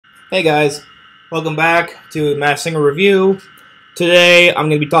Hey guys, welcome back to Masked Singer Review. Today I'm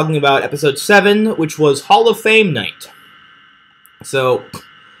going to be talking about episode 7, which was Hall of Fame Night. So,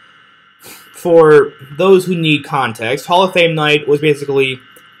 for those who need context, Hall of Fame Night was basically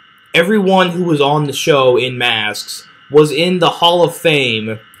everyone who was on the show in Masks was in the Hall of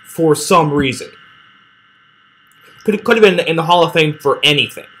Fame for some reason. Could have been in the Hall of Fame for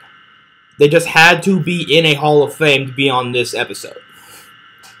anything. They just had to be in a Hall of Fame to be on this episode.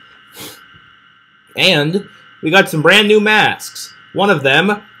 And we got some brand new masks. One of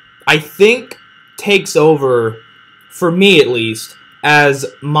them, I think, takes over, for me at least, as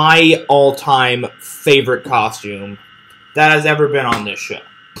my all-time favorite costume that has ever been on this show.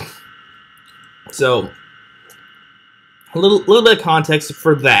 So, a little bit of context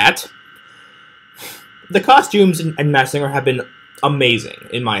for that. The costumes in Masked Singer have been amazing,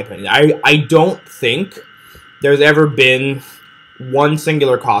 in my opinion. I don't think there's ever been one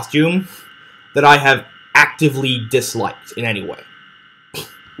singular costume that I have actively disliked in any way.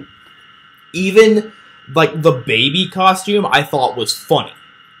 Even, like, the baby costume I thought was funny.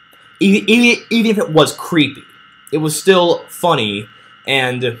 Even if it was creepy. It was still funny,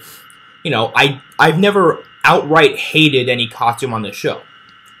 and, you know, I've never outright hated any costume on this show.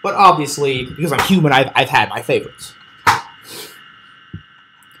 But obviously, because I'm human, I've had my favorites.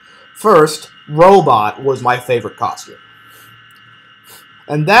 First, Robot was my favorite costume.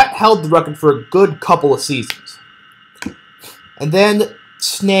 And that held the record for a good couple of seasons. And then,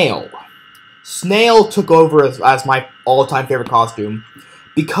 Snail. Snail took over as my all-time favorite costume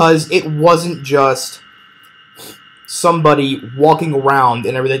because it wasn't just somebody walking around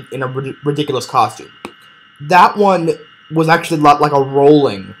in a ridiculous costume. That one was actually like a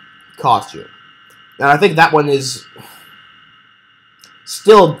rolling costume. And I think that one is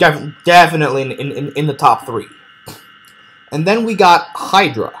still definitely in the top 3. And then we got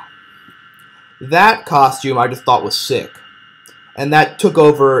Hydra. That costume I just thought was sick. And that took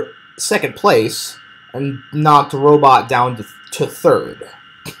over 2nd place and knocked Robot down to 3rd.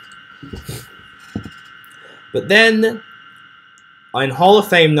 But then, on Hall of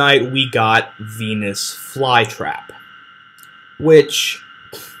Fame night, we got Venus Flytrap. Which,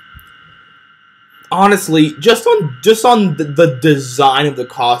 honestly, just on the design of the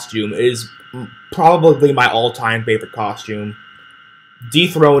costume is probably my all-time favorite costume,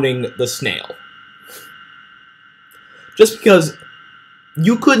 dethroning the Snail. Just because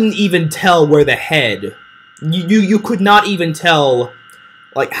you couldn't even tell where the head, you could not even tell,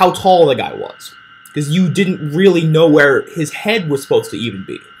 like, how tall the guy was. Because you didn't really know where his head was supposed to even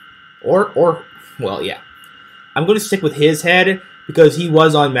be. Or, well, yeah. I'm going to stick with his head, because he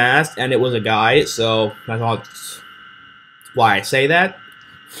was unmasked, and it was a guy, so that's why I say that.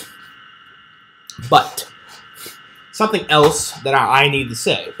 But, something else that I need to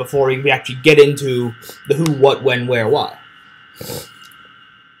say before we actually get into the who, what, when, where, why.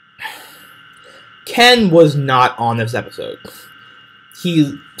 Ken was not on this episode.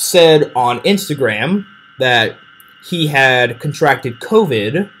 He said on Instagram that he had contracted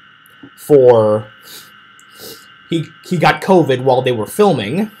COVID He got COVID while they were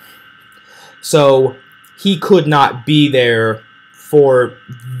filming, so he could not be there for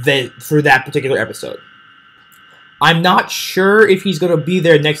that particular episode. I'm not sure if he's going to be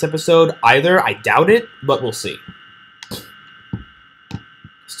there next episode either. I doubt it, but we'll see.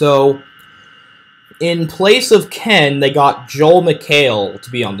 So, in place of Ken, they got Joel McHale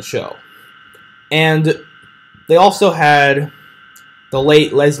to be on the show. And they also had the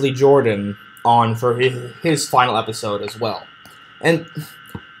late Leslie Jordan on for his final episode as well. And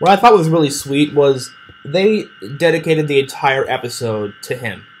what I thought was really sweet was they dedicated the entire episode to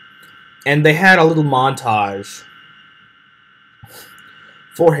him. And they had a little montage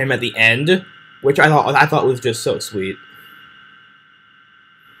for him at the end, which I thought was just so sweet.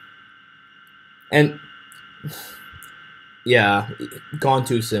 And yeah, gone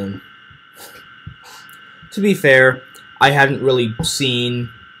too soon. To be fair, I hadn't really seen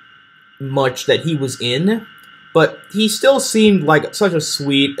much that he was in, but he still seemed like such a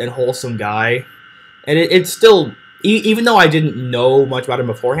sweet and wholesome guy. And it still, even though I didn't know much about him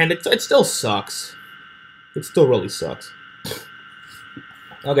beforehand, it still sucks. It still really sucks.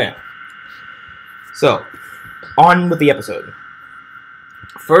 Okay. So, on with the episode.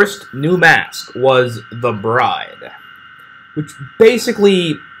 First new mask was The Bride, which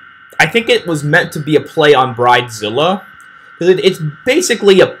basically, I think it was meant to be a play on Bridezilla, because it's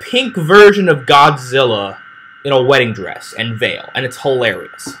basically a pink version of Godzilla in a wedding dress and veil, and it's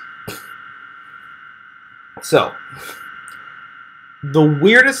hilarious. So, the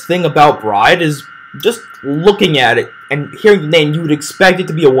weirdest thing about Bride is just looking at it and hearing the name, you would expect it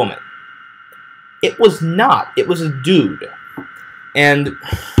to be a woman. It was not. It was a dude. And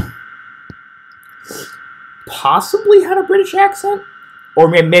possibly had a British accent? Or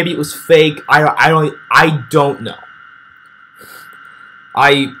maybe it was fake. I don't know.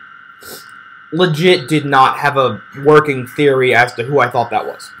 I legit did not have a working theory as to who I thought that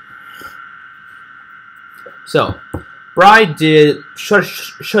was. So, Bride did Shut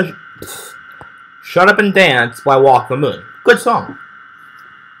Up and Dance by Walk the Moon. Good song.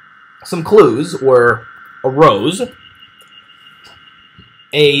 Some clues were a rose,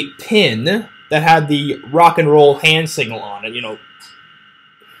 a pin that had the rock and roll hand signal on it, you know,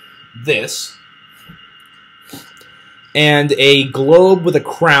 this, and a globe with a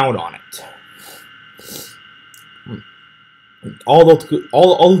crown on it. All those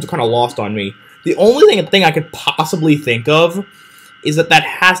are kind of lost on me. The only thing I could possibly think of is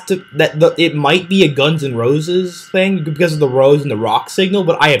that it might be a Guns N' Roses thing because of the rose and the rock signal,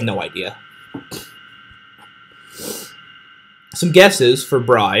 but I have no idea. Some guesses for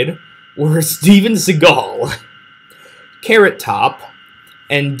Bride were Steven Seagal, Carrot Top,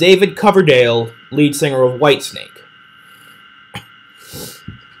 and David Coverdale, lead singer of Whitesnake.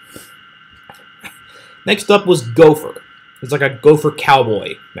 Next up was Gopher. It's like a gopher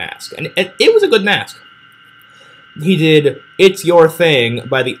cowboy mask, and it was a good mask. He did It's Your Thing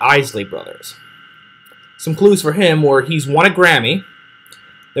by the Isley Brothers. Some clues for him were he's won a Grammy,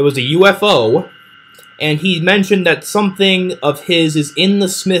 there was a UFO, and he mentioned that something of his is in the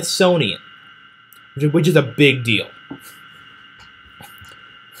Smithsonian, which is a big deal.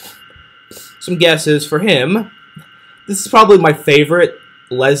 Some guesses for him. This is probably my favorite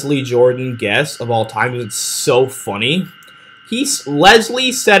Leslie Jordan guess of all time because it's so funny.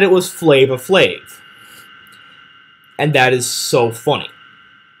 Leslie said it was Flava Flav. And that is so funny.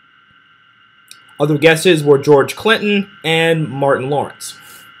 Other guesses were George Clinton and Martin Lawrence.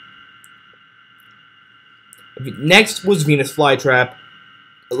 Next was Venus Flytrap.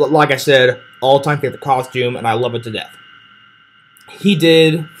 Like I said, all-time favorite costume, and I love it to death. He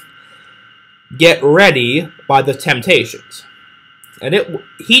did Get Ready by The Temptations. And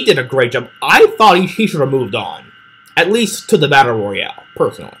he did a great job. I thought he should have moved on. At least to the Battle Royale,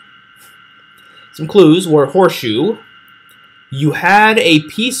 personally. Some clues were Horseshoe, You Had a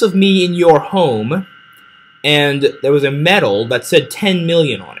Piece of Me in Your Home, and there was a medal that said 10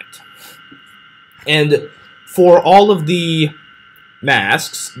 million on it. And for all of the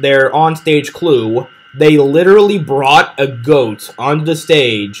masks, their onstage clue, they literally brought a goat onto the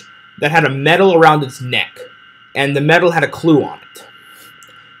stage that had a medal around its neck, and the medal had a clue on it.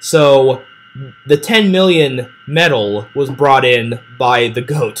 So the 10 million medal was brought in by the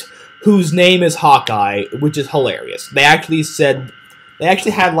goat, whose name is Hawkeye, which is hilarious. They actually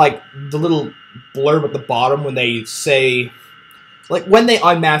had like the little blurb at the bottom when they say, like when they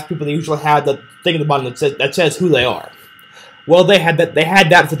unmask people, they usually have the thing at the bottom that says who they are. Well, they had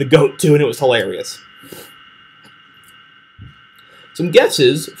that for the goat too, and it was hilarious. Some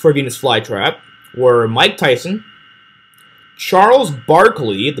guesses for Venus Flytrap were Mike Tyson, Charles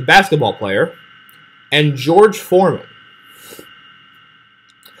Barkley, the basketball player, and George Foreman.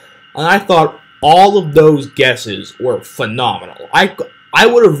 And I thought all of those guesses were phenomenal. I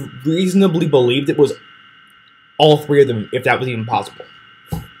would have reasonably believed it was all three of them, if that was even possible.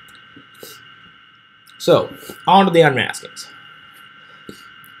 So, on to the unmaskings.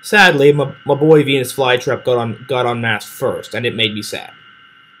 Sadly, my boy Venus Flytrap got unmasked first, and it made me sad.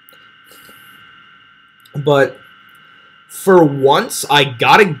 But for once, I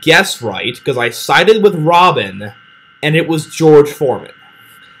got a guess right, because I sided with Robin, and it was George Foreman.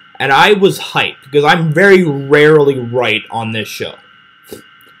 And I was hyped, because I'm very rarely right on this show.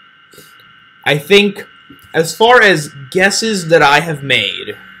 I think, as far as guesses that I have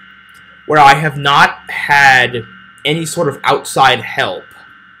made, where I have not had any sort of outside help,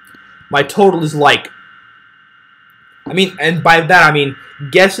 my total is like, and by that I mean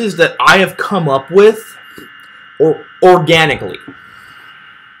guesses that I have come up with or organically.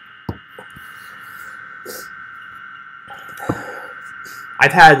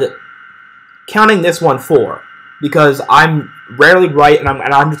 I've had, counting this one 4, because I'm rarely right, and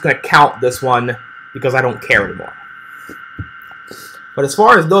I'm just going to count this one because I don't care anymore. But as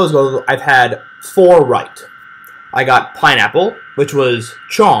far as those go, I've had 4 right. I got Pineapple, which was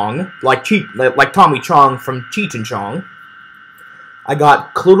Chong, like Tommy Chong from Cheech and Chong. I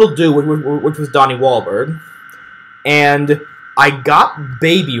got Cloodle Doo, which was Donnie Wahlberg. And I got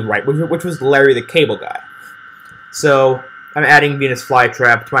Baby right, which was Larry the Cable Guy. So I'm adding Venus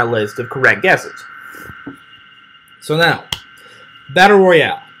Flytrap to my list of correct guesses. So now, Battle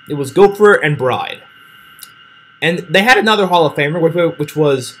Royale. It was Gopher and Bride. And they had another Hall of Famer, which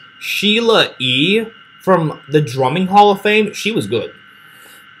was Sheila E. from the Drumming Hall of Fame. She was good.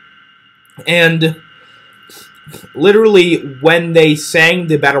 And literally, when they sang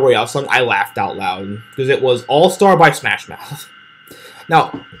the Battle Royale song, I laughed out loud. Because it was All-Star by Smash Mouth.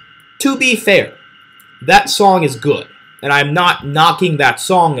 Now, to be fair, that song is good. And I'm not knocking that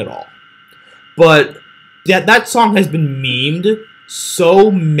song at all. But that song has been memed so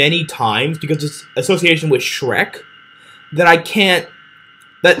many times because of its association with Shrek that I can't...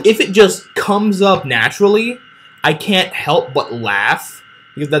 That if it just comes up naturally, I can't help but laugh.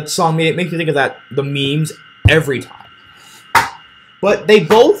 Because that song makes me think of the memes every time. But they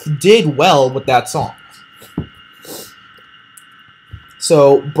both did well with that song.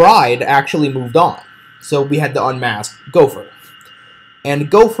 So Bride actually moved on. So we had to unmask Gopher. And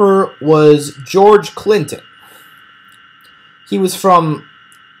Gopher was George Clinton. He was from,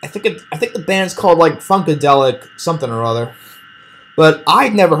 I think the band's called like Funkadelic something or other. But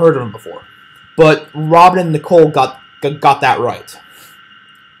I'd never heard of him before. But Robin and Nicole got that right.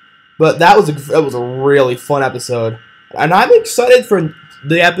 But that was a really fun episode. And I'm excited for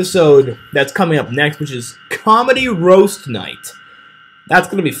the episode that's coming up next, which is Comedy Roast Night. That's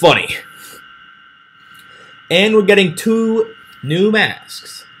going to be funny. And we're getting 2 new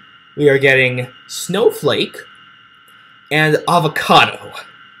masks. We are getting Snowflake and Avocado.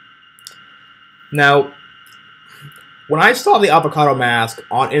 Now, when I saw the Avocado mask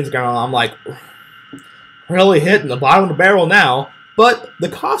on Instagram, I'm like, really hitting the bottom of the barrel now. But the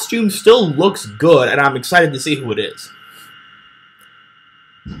costume still looks good, and I'm excited to see who it is.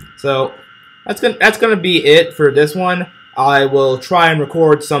 So, that's gonna be it for this one. I will try and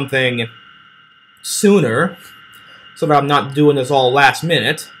record something sooner, so that I'm not doing this all last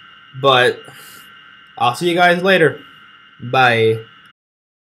minute. But I'll see you guys later. Bye.